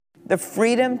The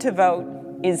freedom to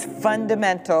vote is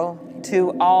fundamental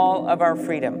to all of our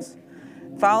freedoms.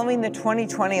 Following the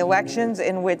 2020 elections,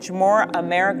 in which more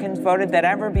Americans voted than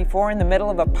ever before in the middle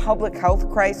of a public health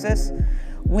crisis,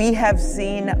 we have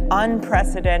seen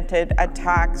unprecedented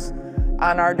attacks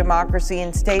on our democracy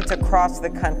in states across the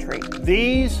country.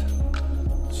 These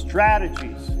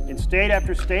strategies in state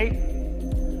after state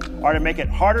are to make it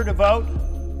harder to vote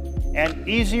and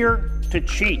easier to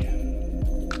cheat.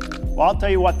 Well, I'll tell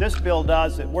you what this bill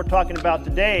does that we're talking about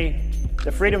today,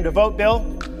 the Freedom to Vote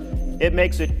bill. It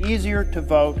makes it easier to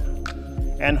vote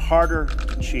and harder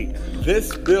to cheat.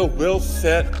 This bill will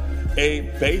set a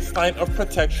baseline of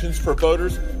protections for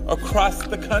voters across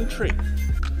the country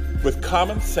with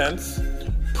common sense,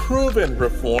 proven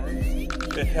reforms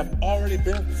that have already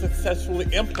been successfully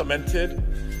implemented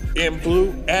in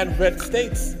blue and red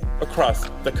states across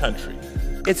the country.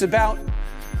 It's about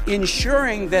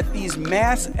ensuring that these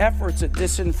mass efforts at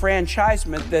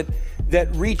disenfranchisement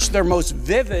that reach their most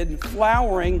vivid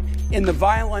flowering in the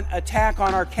violent attack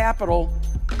on our Capitol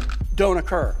don't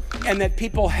occur, and that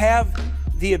people have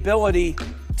the ability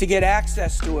to get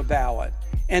access to a ballot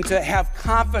and to have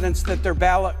confidence that their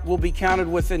ballot will be counted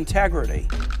with integrity.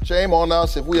 Shame on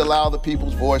us if we allow the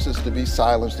people's voices to be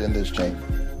silenced in this chamber.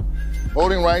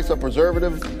 Voting rights are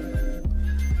preservative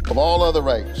of all other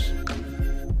rights.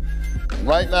 And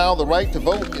right now, the right to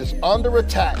vote is under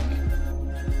attack.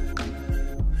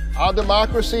 Our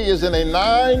democracy is in a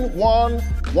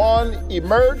 911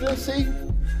 emergency,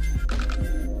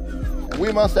 and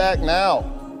we must act now.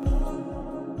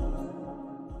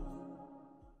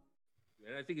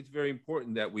 And I think it's very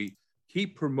important that we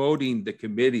keep promoting the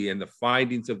committee and the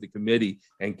findings of the committee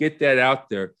and get that out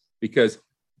there, because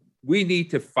we need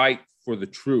to fight for the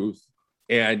truth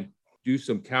and do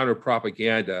some counter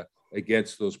propaganda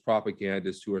against those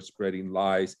propagandists who are spreading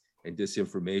lies and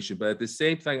disinformation. But at the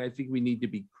same time, I think we need to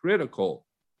be critical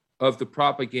of the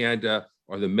propaganda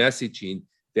or the messaging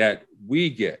that we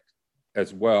get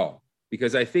as well,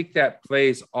 because I think that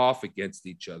plays off against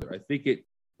each other. I think it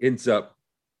ends up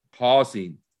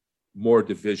causing more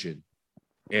division,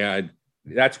 and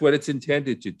that's what it's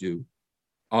intended to do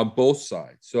on both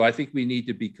sides. So I think we need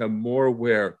to become more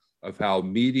aware of how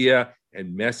media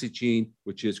and messaging,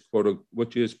 which is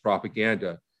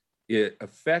propaganda, it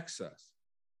affects us.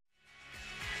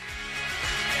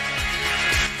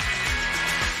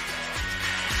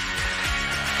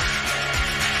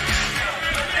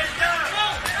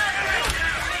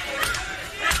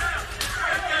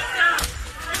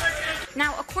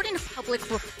 Now, according to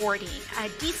public reporting,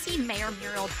 D.C. Mayor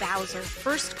Muriel Bowser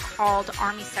first called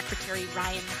Army Secretary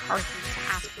Ryan McCarthy to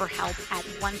ask for help at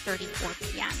 1:34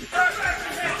 p.m.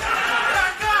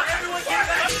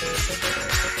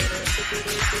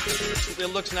 It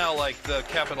looks now like the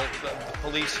Capitol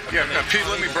Police... Yeah, Pete,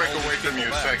 let me break away from you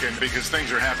a second, because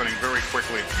things are happening very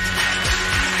quickly.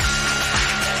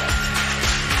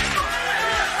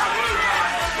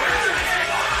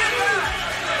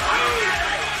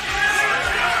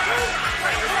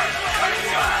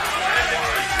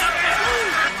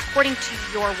 According to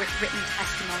your written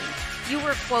testimony, you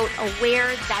were, quote,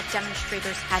 aware that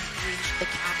demonstrators had breached the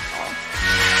Capitol.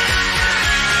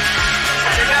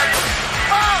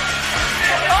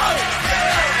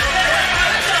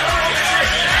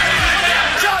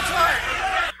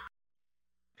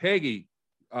 Peggy,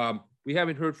 we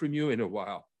haven't heard from you in a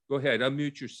while. Go ahead,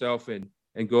 unmute yourself and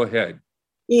go ahead.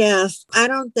 Yes, I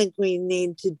don't think we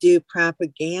need to do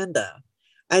propaganda.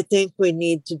 I think we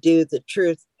need to do the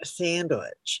truth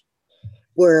sandwich,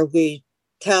 where we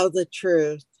tell the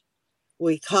truth,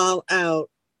 we call out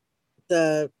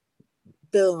the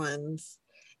villains,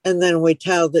 and then we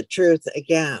tell the truth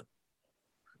again.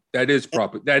 That is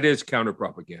counter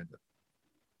propaganda.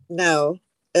 No,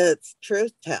 it's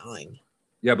truth telling.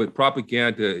 Yeah, but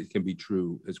propaganda can be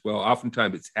true as well.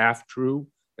 Oftentimes it's half true.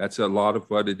 That's a lot of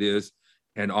what it is.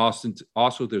 And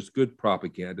also there's good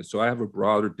propaganda. So I have a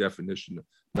broader definition,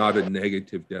 not a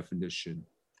negative definition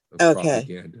of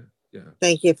propaganda. Yeah.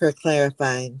 Thank you for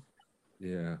clarifying.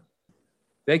 Yeah.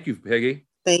 Thank you, Peggy.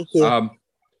 Thank you.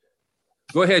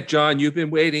 Go ahead, John. You've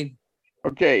been waiting.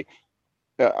 Okay.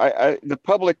 The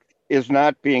public is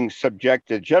not being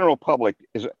subjected. General public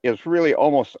is really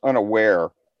almost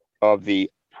unaware of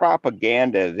the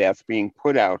propaganda that's being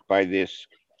put out by the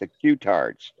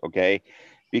Q-tards, okay?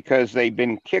 Because they've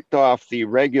been kicked off the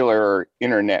regular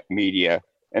internet media,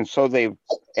 and so they've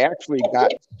actually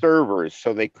got servers,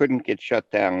 so they couldn't get shut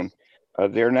down.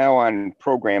 They're now on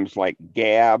programs like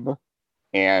Gab,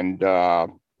 and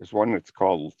there's one that's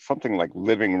called something like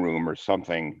Living Room or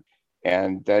something,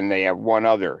 and then they have one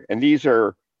other. And these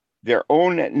are their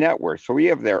own networks. So we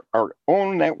have our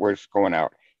own networks going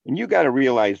out. And you got to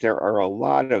realize there are a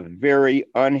lot of very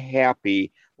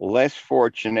unhappy, less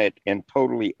fortunate, and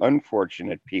totally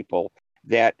unfortunate people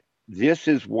that this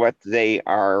is what they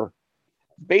are,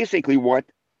 basically what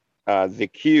the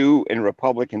Q and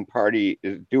Republican Party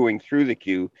is doing through the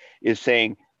Q is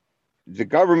saying the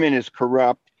government is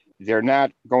corrupt. They're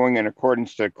not going in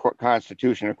accordance to the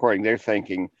Constitution according to their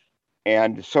thinking.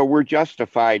 And so we're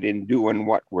justified in doing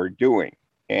what we're doing.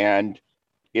 And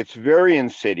it's very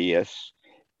insidious.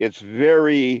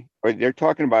 They're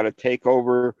talking about a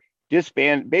takeover,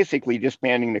 basically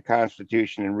disbanding the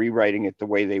Constitution and rewriting it the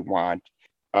way they want.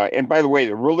 And by the way,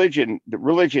 the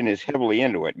religion is heavily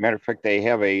into it. Matter of fact, they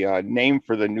have a name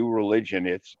for the new religion.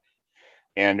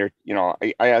 I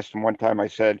asked them one time, I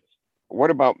said, what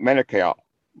about Medicare?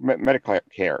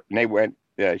 And they went,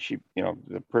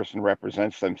 the person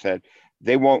represents them said,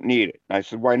 they won't need it. And I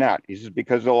said, why not? He says,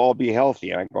 because they'll all be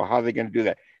healthy. And I go, how are they going to do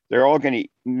that?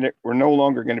 We're no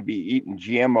longer going to be eating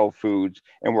GMO foods,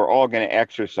 and we're all going to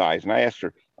exercise. And I asked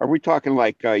her, are we talking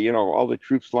like, all the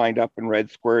troops lined up in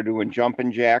Red Square doing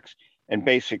jumping jacks? And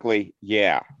basically,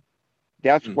 yeah,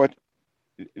 that's what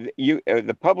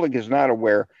the public is not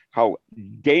aware how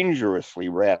dangerously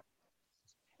red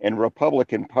and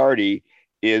Republican Party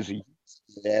is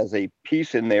as a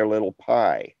piece in their little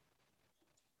pie.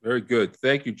 Very good.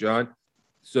 Thank you, John.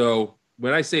 So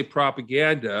when I say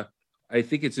propaganda, I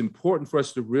think it's important for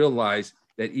us to realize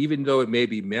that even though it may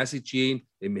be messaging,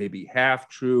 it may be half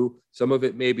true, some of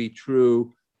it may be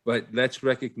true, but let's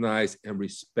recognize and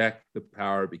respect the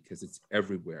power because it's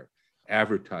everywhere.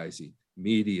 Advertising,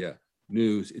 media,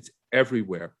 news, it's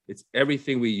everywhere. It's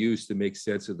everything we use to make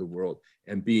sense of the world,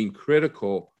 and being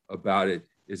critical about it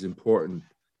is important.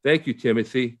 Thank you,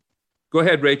 Timothy. Go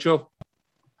ahead, Rachel.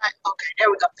 Okay, there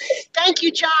we go. Thank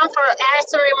you, John, for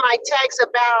answering my text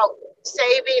about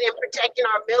saving and protecting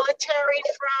our military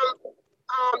from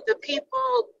the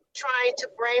people trying to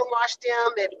brainwash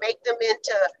them and make them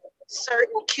into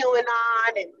certain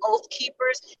QAnon and oath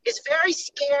keepers. It's very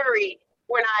scary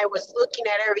when I was looking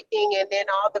at everything, and then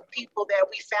all the people that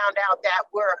we found out that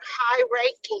were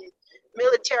high-ranking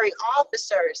military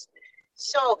officers.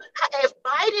 So if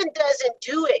Biden doesn't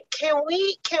do it, can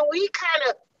we kind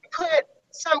of put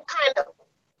some kind of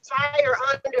fire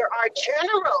under our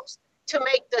generals to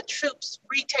make the troops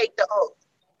retake the oath?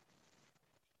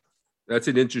 That's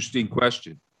an interesting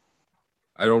question.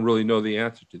 I don't really know the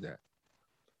answer to that.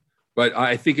 But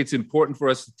I think it's important for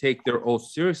us to take their oath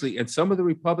seriously. And some of the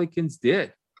Republicans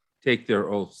did take their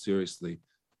oath seriously.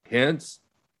 Pence,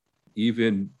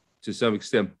 even to some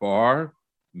extent, Barr,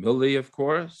 Milley, of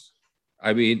course.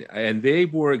 I mean, and they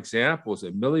were examples.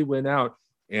 And Milley went out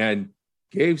and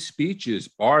gave speeches.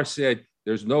 Barr said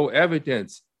there's no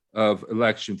evidence of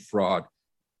election fraud.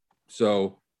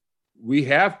 So we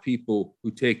have people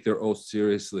who take their oath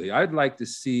seriously. I'd like to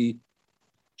see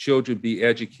children be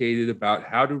educated about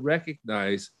how to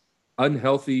recognize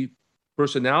unhealthy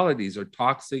personalities or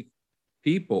toxic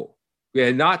people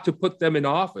and not to put them in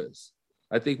office.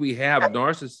 I think we have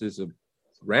narcissism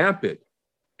rampant,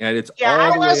 and it's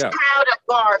all the way up. I was proud of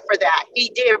Barr for that. He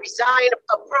did resign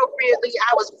appropriately.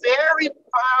 I was very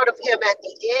proud of him at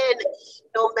the end,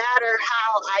 no matter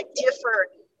how I differed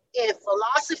in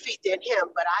philosophy than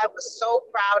him, but I was so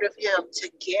proud of him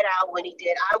to get out when he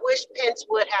did. I wish Pence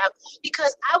would have,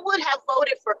 because I would have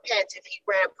voted for Pence if he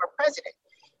ran for president.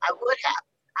 I would have.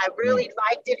 I really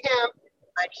liked him,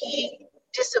 but he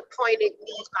disappointed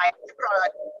me, like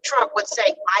Trump would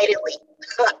say, mightily.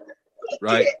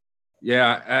 Right. Did.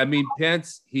 Yeah. I mean,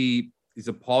 Pence, he's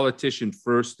a politician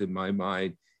first in my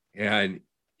mind, and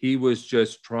he was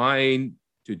just trying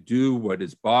to do what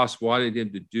his boss wanted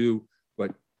him to do,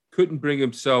 but couldn't bring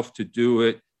himself to do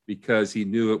it because he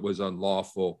knew it was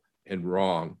unlawful and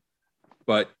wrong.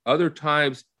 But other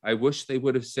times, I wish they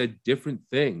would have said different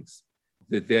things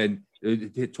that then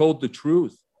it told the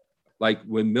truth. Like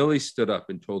when Milley stood up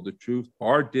and told the truth,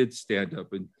 Barr did stand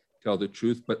up and tell the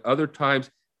truth, but other times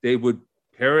they would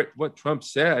parrot what Trump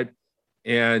said.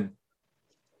 And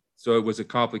so it was a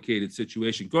complicated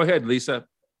situation. Go ahead, Lisa.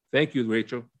 Thank you,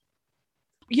 Rachel.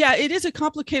 Yeah, it is a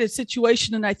complicated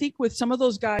situation. And I think with some of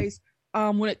those guys,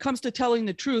 when it comes to telling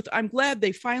the truth, I'm glad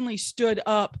they finally stood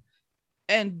up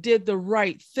and did the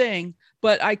right thing.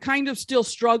 But I kind of still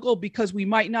struggle because we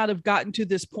might not have gotten to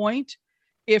this point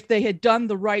if they had done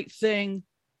the right thing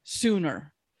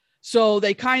sooner. So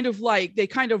they kind of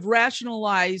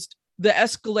rationalized the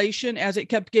escalation as it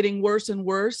kept getting worse and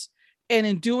worse. And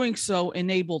in doing so,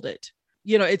 enabled it.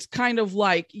 You know, it's kind of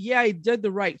like, yeah, he did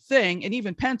the right thing. And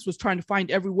even Pence was trying to find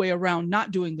every way around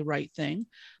not doing the right thing.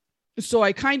 So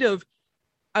I kind of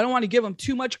I don't want to give them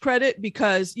too much credit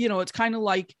because, it's kind of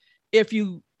like if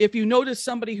you notice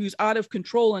somebody who's out of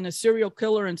control and a serial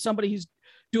killer and somebody who's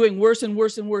doing worse and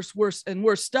worse and worse and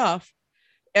worse stuff,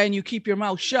 and you keep your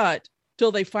mouth shut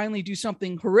till they finally do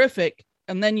something horrific.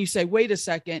 And then you say, wait a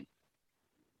second,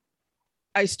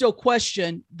 I still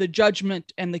question the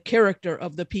judgment and the character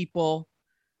of the people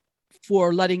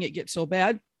for letting it get so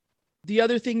bad. The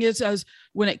other thing is, as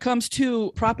when it comes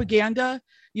to propaganda,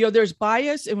 there's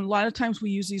bias. And a lot of times we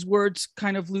use these words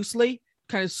kind of loosely,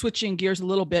 kind of switching gears a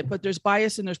little bit, but there's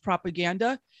bias and there's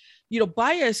propaganda.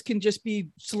 Bias can just be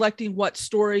selecting what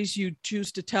stories you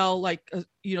choose to tell, like,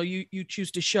 you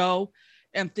choose to show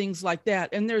and things like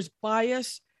that. And there's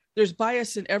bias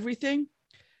in everything.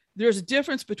 There's a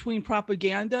difference between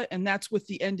propaganda, and that's with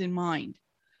the end in mind.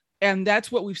 And that's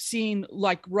what we've seen,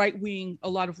 like a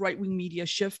lot of right-wing media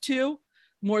shift to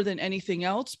more than anything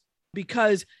else,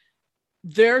 because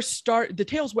the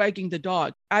tail's wagging the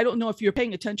dog. I don't know if you're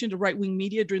paying attention to right-wing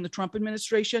media during the Trump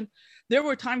administration. There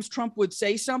were times Trump would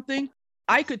say something.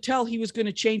 I could tell he was going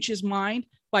to change his mind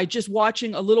by just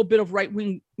watching a little bit of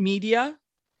right-wing media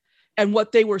and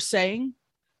what they were saying.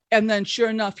 And then sure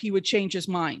enough, he would change his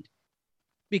mind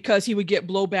because he would get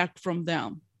blowback from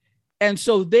them. And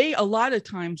so they, a lot of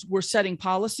times, were setting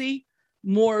policy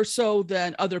more so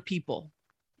than other people.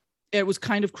 It was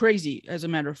kind of crazy, as a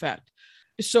matter of fact.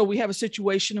 So we have a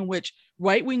situation in which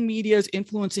right-wing media is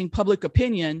influencing public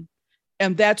opinion,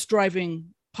 and that's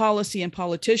driving policy and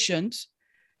politicians.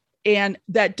 And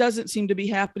that doesn't seem to be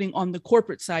happening on the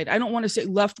corporate side. I don't want to say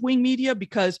left-wing media,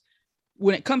 because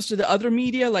when it comes to the other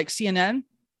media like CNN,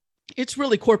 it's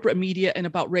really corporate media and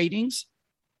about ratings.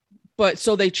 But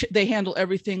so they handle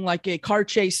everything like a car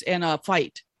chase and a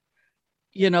fight,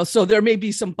 so there may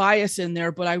be some bias in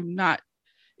there, but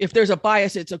if there's a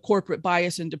bias, it's a corporate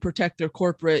bias and to protect their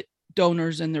corporate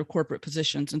donors and their corporate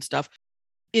positions and stuff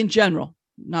in general,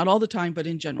 not all the time, but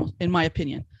in general, in my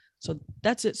opinion. So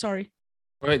that's it. Sorry.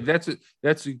 All right.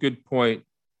 That's a good point,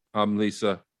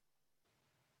 Lisa.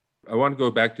 I want to go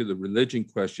back to the religion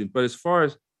question, but as far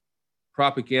as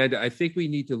propaganda, I think we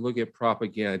need to look at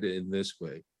propaganda in this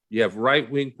way. You have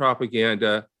right-wing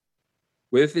propaganda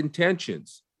with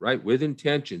intentions, right? With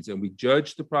intentions. And we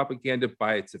judge the propaganda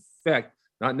by its effect,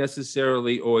 not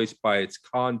necessarily always by its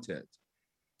content.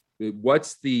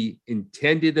 What's the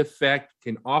intended effect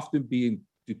can often be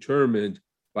determined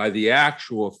by the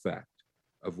actual effect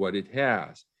of what it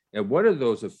has. And one of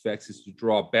those effects is to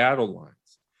draw battle lines.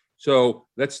 So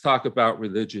let's talk about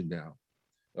religion now,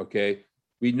 okay?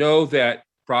 We know that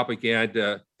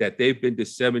propaganda, that they've been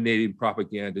disseminating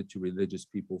propaganda to religious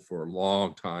people for a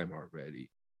long time already.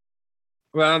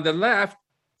 Well, on the left,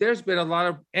 there's been a lot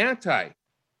of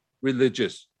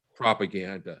anti-religious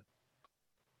propaganda.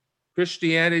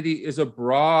 Christianity is a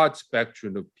broad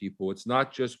spectrum of people. It's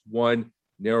not just one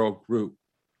narrow group.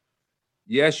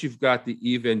 Yes, you've got the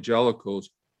evangelicals.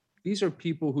 These are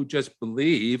people who just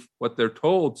believe what they're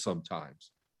told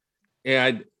sometimes.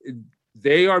 And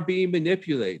they are being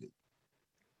manipulated.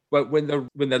 But when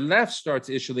the left starts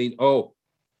issuing,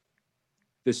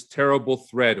 this terrible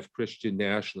threat of Christian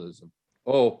nationalism,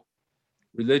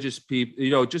 religious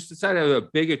people, just decided to have a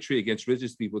bigotry against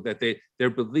religious people, that their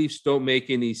beliefs don't make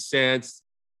any sense,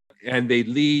 and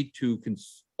they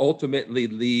ultimately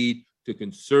lead to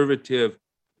conservative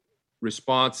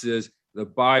responses. The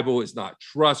Bible is not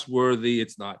trustworthy.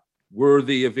 It's not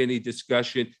worthy of any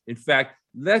discussion. In fact,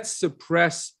 let's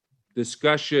suppress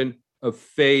discussion of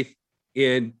faith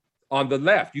on the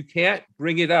left. You can't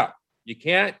bring it up. You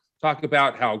can't talk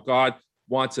about how God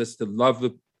wants us to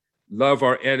love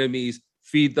our enemies,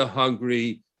 feed the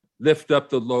hungry, lift up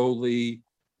the lowly,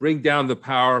 bring down the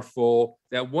powerful.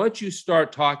 That once you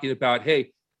start talking about,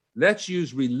 hey, let's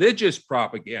use religious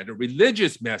propaganda,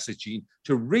 religious messaging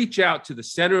to reach out to the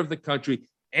center of the country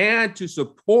and to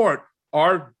support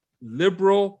our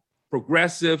liberal,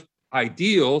 progressive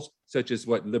ideals, such as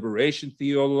what liberation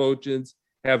theologians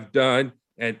have done,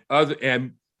 and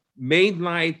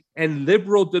mainline and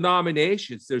liberal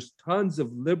denominations. There's tons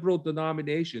of liberal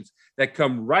denominations that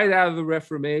come right out of the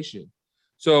Reformation.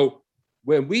 So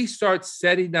when we start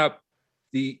setting up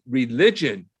the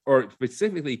religion, or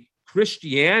specifically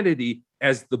Christianity,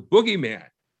 as the boogeyman,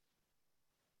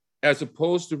 as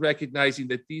opposed to recognizing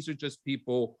that these are just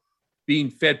people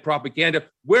being fed propaganda,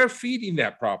 we're feeding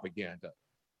that propaganda,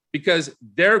 because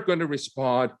they're going to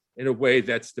respond in a way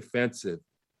that's defensive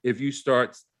if you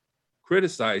start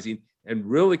criticizing and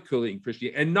ridiculing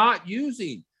Christianity and not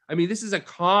using. This is a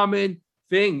common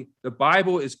thing. The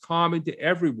Bible is common to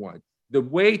everyone. The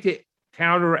way to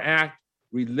counteract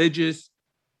religious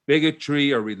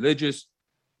bigotry or religious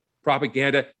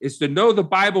propaganda is to know the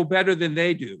Bible better than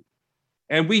they do.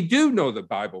 And we do know the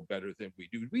Bible better than we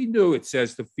do. We knew it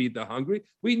says to feed the hungry.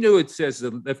 We knew it says to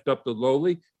lift up the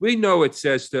lowly. We know it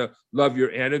says to love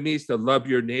your enemies, to love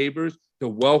your neighbors, to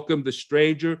welcome the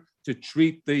stranger, to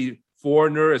treat the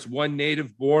foreigner as one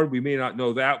native born. We may not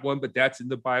know that one, but that's in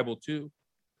the Bible too.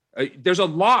 There's a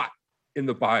lot in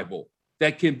the Bible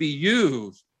that can be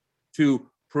used to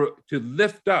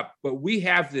lift up, but we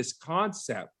have this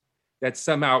concept that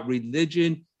somehow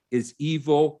religion is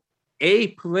evil,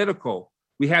 apolitical.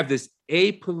 We have this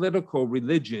apolitical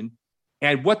religion,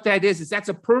 and what that is that's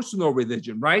a personal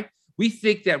religion, right? We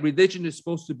think that religion is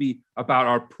supposed to be about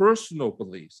our personal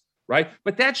beliefs, right?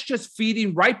 But that's just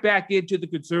feeding right back into the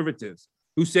conservatives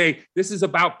who say this is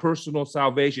about personal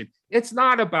salvation. It's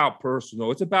not about personal.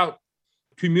 It's about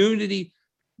community,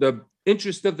 the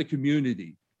interest of the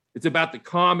community. It's about the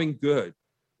common good.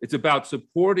 It's about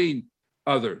supporting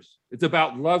others. It's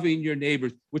about loving your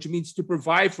neighbors, which means to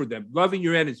provide for them, loving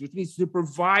your enemies, which means to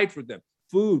provide for them,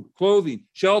 food, clothing,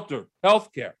 shelter,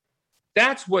 healthcare.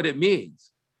 That's what it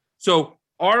means. So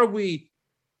are we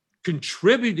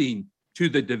contributing to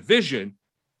the division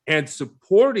and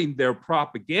supporting their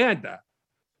propaganda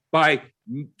by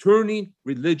turning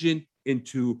religion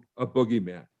into a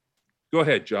boogeyman? Go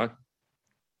ahead, John.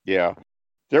 Yeah.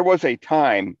 There was a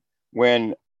time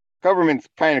when governments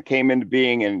kind of came into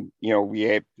being, and we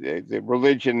had the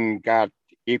religion got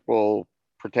equal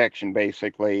protection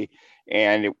basically,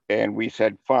 and we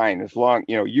said fine, as long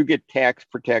you get tax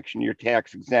protection, you're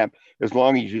tax exempt as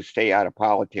long as you stay out of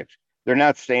politics. They're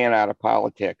not staying out of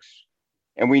politics,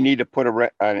 and we need to put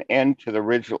an end to the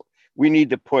original. We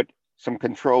need to put some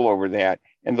control over that,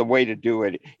 and the way to do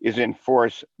it is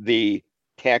enforce the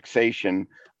taxation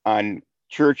on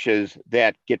churches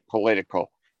that get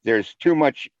political. There's too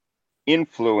much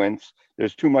influence,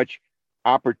 there's too much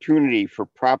opportunity for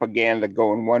propaganda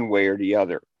going one way or the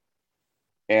other.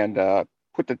 And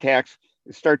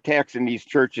start taxing these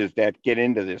churches that get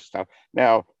into this stuff.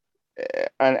 Now,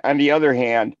 on the other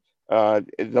hand,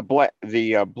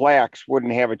 the blacks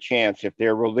wouldn't have a chance if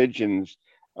their religions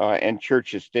and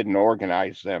churches didn't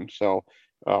organize them. So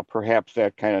perhaps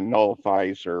that kind of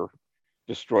nullifies or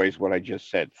destroys what I just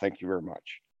said. Thank you very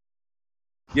much.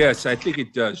 Yes, I think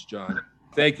it does, John.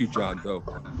 Thank you, John, though.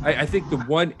 I think the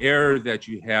one error that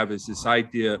you have is this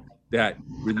idea that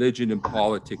religion and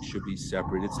politics should be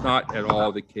separate. It's not at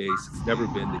all the case. It's never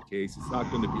been the case. It's not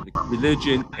going to be the case.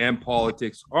 Religion and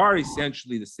politics are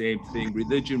essentially the same thing.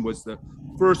 Religion was the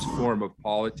first form of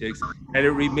politics, and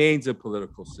it remains a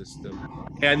political system.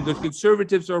 And the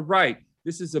conservatives are right.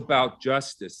 This is about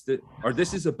justice, or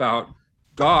this is about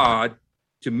God,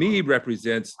 to me,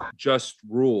 represents just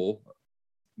rule.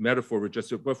 Metaphor for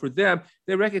justice, but for them,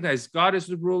 they recognize God is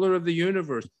the ruler of the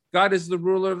universe. God is the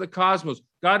ruler of the cosmos.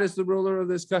 God is the ruler of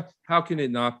this. How can it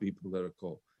not be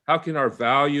political? How can our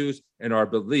values and our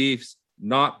beliefs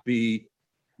not be?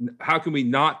 How can we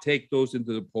not take those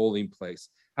into the polling place?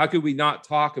 How can we not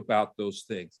talk about those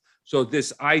things? So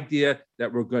this idea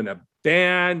that we're going to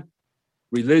ban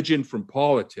religion from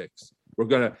politics, we're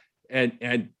going to,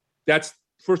 and that's,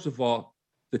 first of all,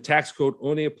 the tax code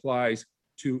only applies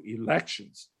to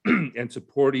elections and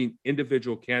supporting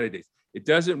individual candidates. It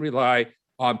doesn't rely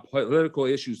on political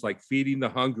issues like feeding the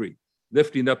hungry,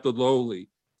 lifting up the lowly,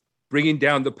 bringing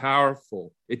down the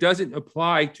powerful. It doesn't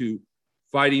apply to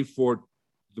fighting for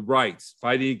the rights,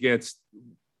 fighting against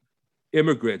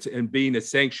immigrants and being a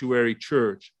sanctuary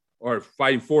church, or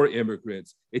fighting for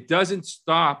immigrants. It doesn't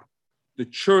stop the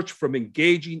church from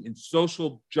engaging in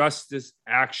social justice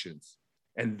actions.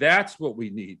 And that's what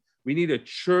we need. We need a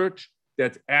church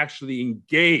that's actually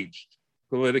engaged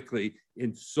politically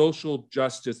in social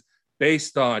justice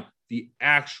based on the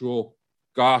actual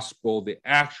gospel, the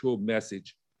actual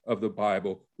message of the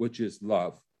Bible, which is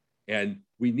love. And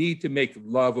we need to make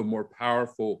love a more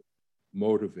powerful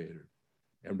motivator.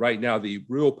 And right now, the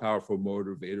real powerful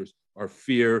motivators are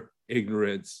fear,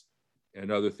 ignorance,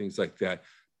 and other things like that.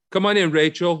 Come on in,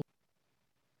 Rachel.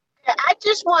 I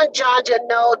just want John to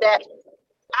know that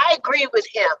I agree with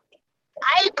him.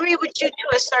 I agree with you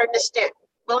to a certain extent.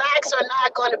 Blacks are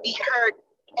not going to be hurt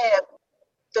if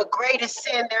the greatest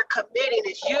sin they're committing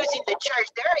is using the church.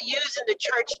 They're using the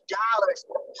church dollars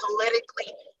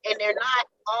politically, and they're not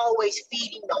always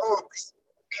feeding the homeless.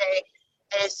 Okay,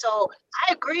 and so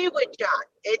I agree with John.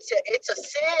 It's a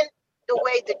sin the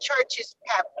way the churches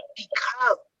have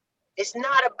become. It's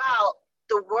not about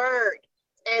the word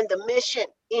and the mission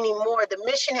anymore. The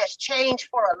mission has changed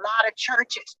for a lot of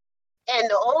churches. And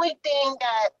the only thing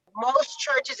that most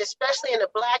churches, especially in the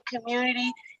Black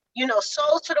community,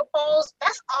 sold to the polls,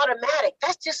 that's automatic.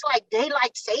 That's just like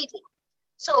daylight saving.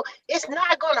 So it's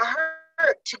not going to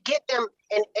hurt to get them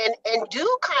and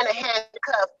do kind of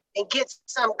handcuff and get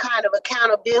some kind of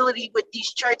accountability with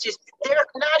these churches. They're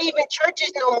not even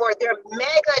churches no more. They're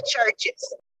mega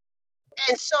churches.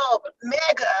 And so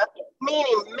mega,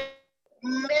 meaning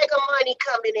mega money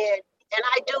coming in. And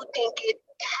I do think it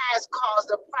has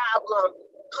caused a problem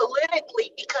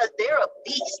politically because they're a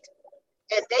beast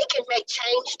and they can make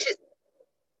change too.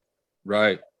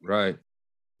 Right.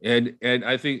 And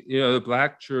I think, the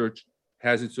Black church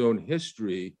has its own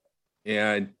history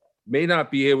and may not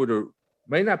be able to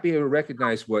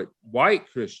recognize what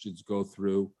white Christians go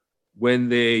through when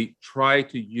they try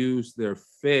to use their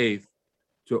faith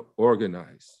to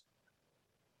organize.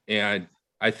 And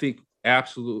I think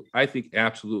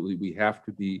absolutely we have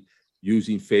to be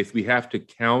using faith. We have to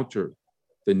counter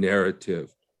the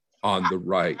narrative on the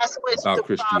right about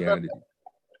Christianity.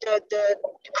 I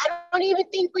don't even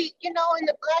think we, in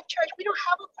the Black church, we don't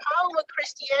have a problem with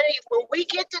Christianity. When we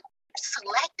get to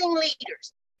selecting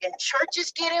leaders and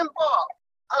churches get involved,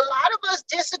 a lot of us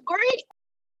disagree.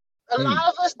 A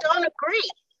lot of us don't agree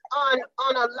on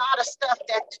a lot of stuff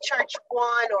that the church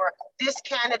won or this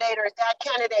candidate or that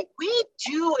candidate. We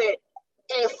do it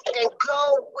and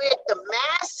go with the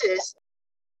masses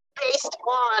based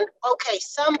on, okay,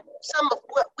 some of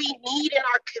what we need in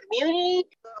our community.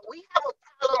 We have a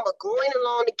problem of going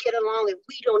along to get along and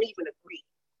we don't even agree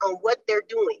on what they're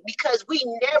doing because we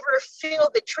never feel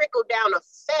the trickle down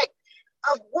effect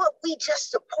of what we just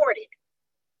supported.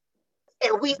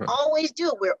 And we always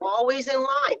do. We're always in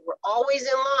line. We're always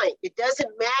in line. It doesn't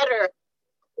matter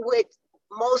with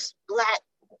most Black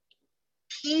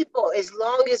people, as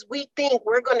long as we think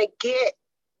we're going to get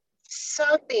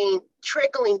something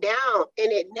trickling down,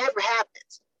 and it never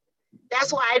happens.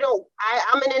 That's why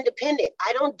I'm an independent.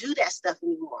 I don't do that stuff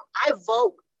anymore. I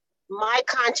vote my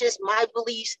conscience, my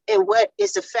beliefs, and what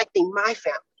is affecting my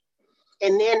family.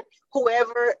 And then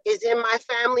whoever is in my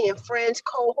family and friends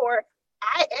cohort,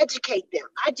 I educate them.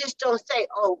 I just don't say,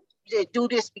 oh, do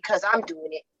this because I'm doing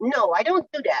it. No, I don't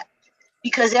do that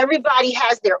because everybody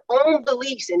has their own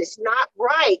beliefs and it's not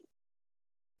right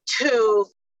to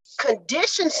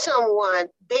condition someone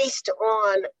based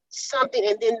on something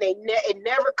and then it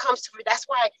never comes to. That's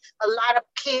why a lot of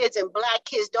kids and Black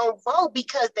kids don't vote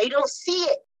because they don't see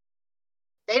it.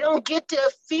 They don't get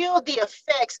to feel the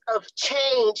effects of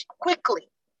change quickly.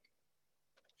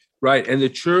 Right. And the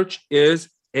church is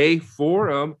a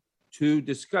forum to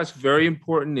discuss very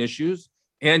important issues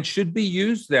and should be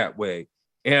used that way.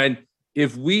 And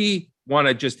if we want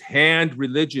to just hand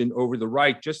religion over the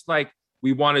right, just like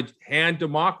we want to hand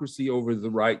democracy over the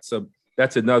right, so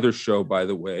that's another show, by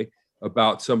the way,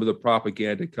 about some of the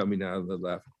propaganda coming out of the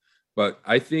left. But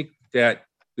I think that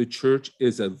the church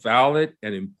is a valid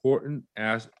and important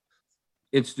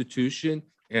institution,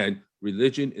 and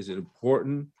religion is an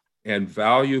important and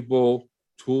valuable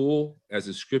tool as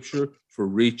a scripture for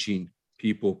reaching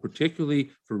people,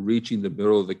 particularly for reaching the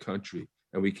middle of the country.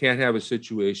 And we can't have a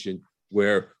situation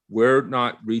where we're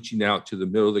not reaching out to the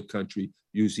middle of the country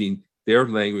using their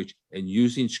language and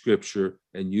using scripture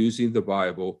and using the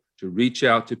Bible to reach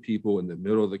out to people in the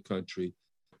middle of the country,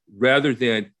 rather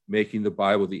than making the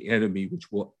Bible the enemy,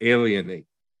 which will alienate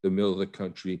the middle of the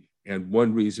country. And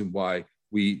one reason why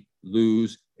we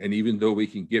lose, and even though we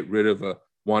can get rid of a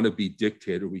wannabe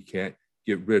dictator, we can't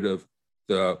get rid of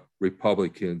the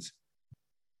Republicans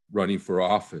running for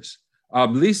office.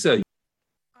 Lisa.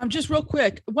 Just real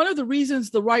quick, one of the reasons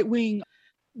the right-wing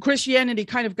Christianity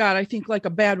kind of got, I think, like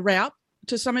a bad rap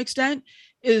to some extent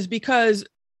is because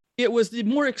it was the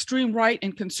more extreme right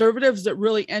and conservatives that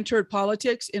really entered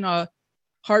politics in a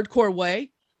hardcore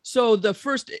way. So the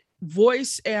first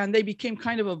voice, and they became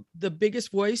kind of the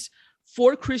biggest voice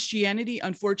for Christianity,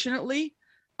 unfortunately,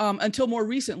 until more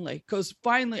recently, because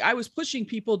finally I was pushing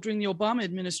people during the Obama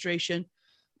administration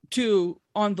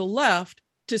on the left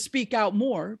to speak out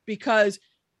more, because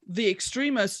the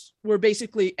extremists were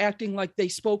basically acting like they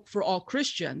spoke for all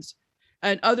Christians,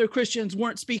 and other Christians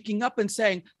weren't speaking up and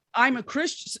saying, I'm a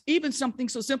Christian, even something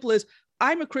so simple as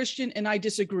I'm a Christian and I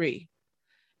disagree.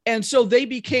 And so they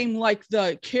became like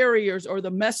the carriers or the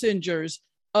messengers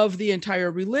of the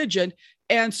entire religion.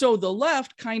 And so the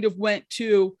left kind of went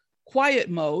to quiet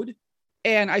mode.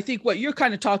 And I think what you're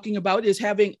kind of talking about is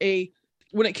having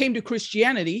when it came to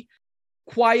Christianity,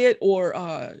 quiet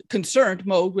or concerned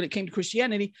mode when it came to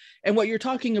Christianity. And what you're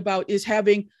talking about is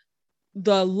having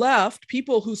the left,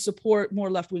 people who support more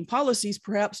left-wing policies,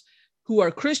 perhaps who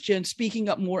are Christian, speaking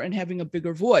up more and having a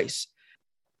bigger voice.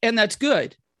 And that's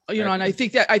good. And I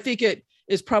think it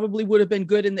is probably would have been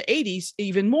good in the 80s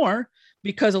even more,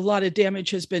 because a lot of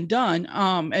damage has been done.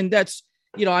 And that's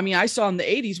I saw in the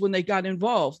 80s when they got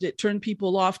involved, it turned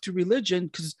people off to religion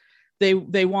because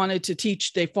they wanted to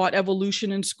teach. They fought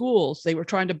evolution in schools. They were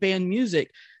trying to ban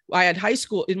music.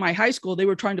 In my high school, they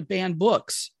were trying to ban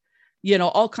books,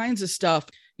 all kinds of stuff,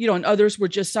 and others were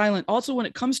just silent. Also, when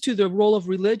it comes to the role of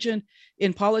religion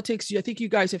in politics, I think you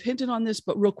guys have hinted on this,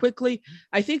 but real quickly,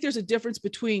 I think there's a difference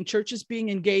between churches being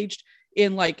engaged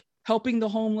in like helping the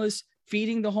homeless,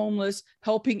 feeding the homeless,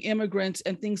 helping immigrants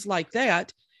and things like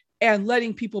that, and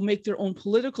letting people make their own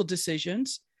political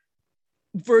decisions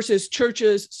versus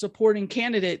churches supporting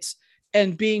candidates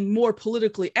and being more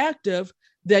politically active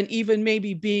than even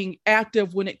maybe being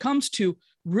active when it comes to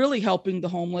really helping the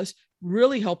homeless,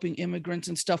 really helping immigrants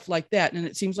and stuff like that. And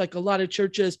it seems like a lot of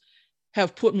churches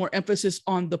have put more emphasis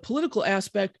on the political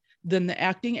aspect than the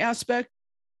acting aspect.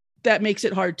 That makes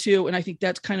it hard too. And I think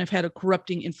that's kind of had a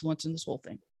corrupting influence in this whole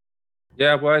thing.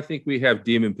 Yeah, well, I think we have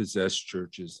demon-possessed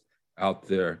churches out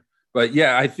there. But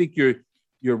yeah, I think you're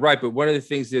right. But one of the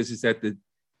things is that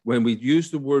when we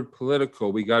use the word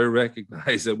political, we got to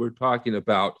recognize that we're talking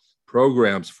about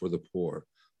programs for the poor,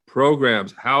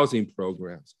 programs, housing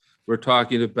programs. We're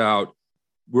talking about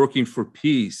working for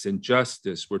peace and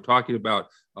justice. We're talking about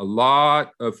a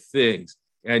lot of things.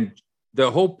 And the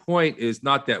whole point is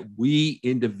not that we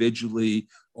individually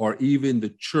or even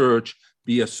the church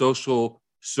be a social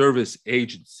service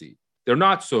agency. They're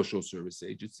not social service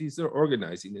agencies. They're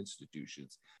organizing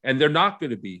institutions. And they're not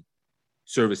going to be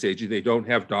service agencies. They don't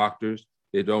have doctors.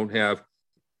 They don't have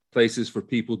places for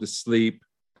people to sleep.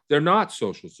 They're not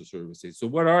social services. So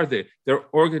what are they? They're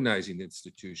organizing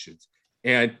institutions.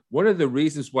 And one of the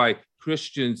reasons why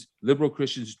Christians, liberal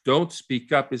Christians, don't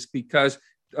speak up is because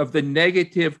of the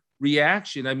negative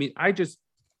reaction. I mean,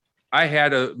 I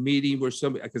had a meeting where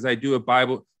because I do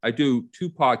two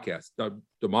podcasts,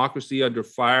 Democracy Under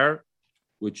Fire,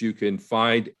 which you can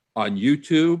find on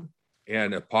YouTube,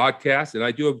 and a podcast. And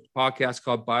I do a podcast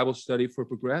called Bible Study for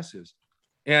Progressives.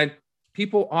 And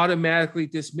people automatically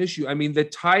dismiss you. I mean, the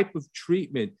type of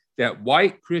treatment that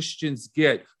white Christians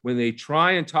get when they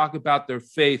try and talk about their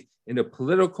faith in a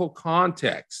political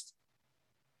context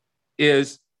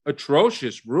is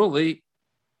atrocious, really.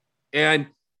 And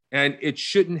it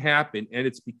shouldn't happen. And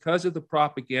it's because of the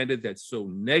propaganda that's so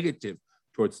negative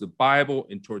towards the Bible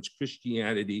and towards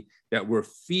Christianity that we're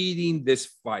feeding this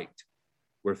fight.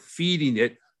 We're feeding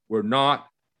it. We're not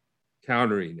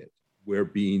countering it. We're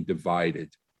being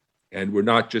divided. And we're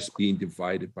not just being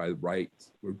divided by the right,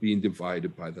 we're being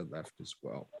divided by the left as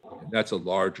well. And that's a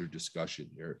larger discussion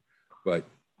here, but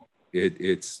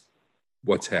it's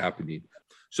what's happening.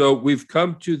 So we've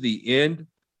come to the end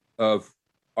of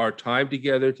our time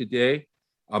together today.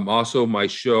 Also, my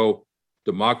show,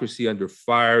 Democracy Under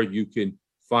Fire, you can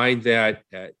find that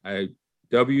at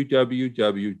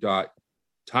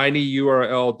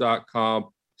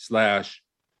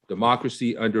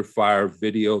www.tinyurl.com/Democracy Under Fire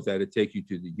video. That'll take you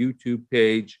to the YouTube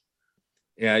page.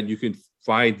 And you can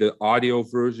find the audio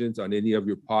versions on any of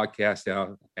your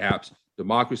podcast apps.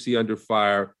 Democracy Under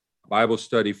Fire, Bible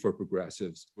Study for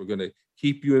Progressives. We're going to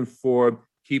keep you informed,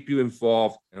 keep you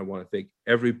involved. And I want to thank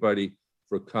everybody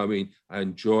for coming. I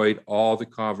enjoyed all the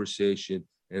conversation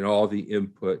and all the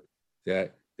input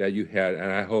that you had.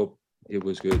 And I hope it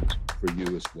was good for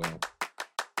you as well.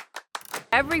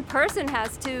 Every person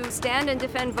has to stand and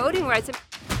defend voting rights.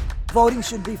 Voting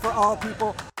should be for all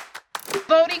people.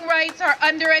 Voting rights are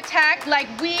under attack like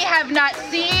we have not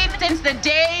seen since the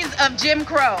days of Jim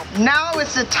Crow. Now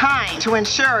is the time to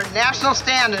ensure national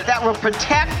standards that will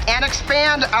protect and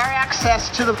expand our access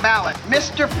to the ballot.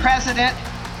 Mr. President,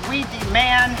 we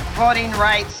demand voting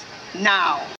rights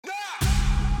now.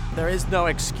 There is no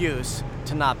excuse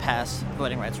to not pass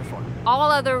voting rights reform. All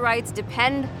other rights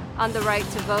depend on the right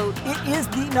to vote. It is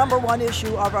the #1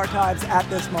 issue of our times at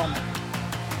this moment.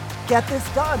 Get this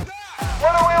done.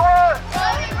 What do we want?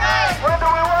 Voting rights. When do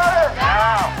we want it?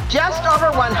 Now. Just over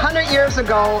 100 years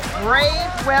ago, brave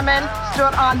women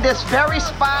stood on this very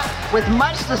spot with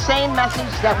much the same message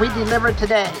that we deliver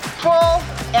today. Full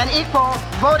and equal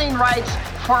voting rights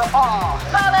for all.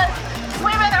 Fellas,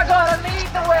 women are going to lead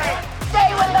the way. Stay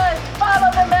with us,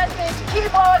 follow the message,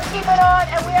 keep on keeping on,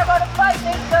 and we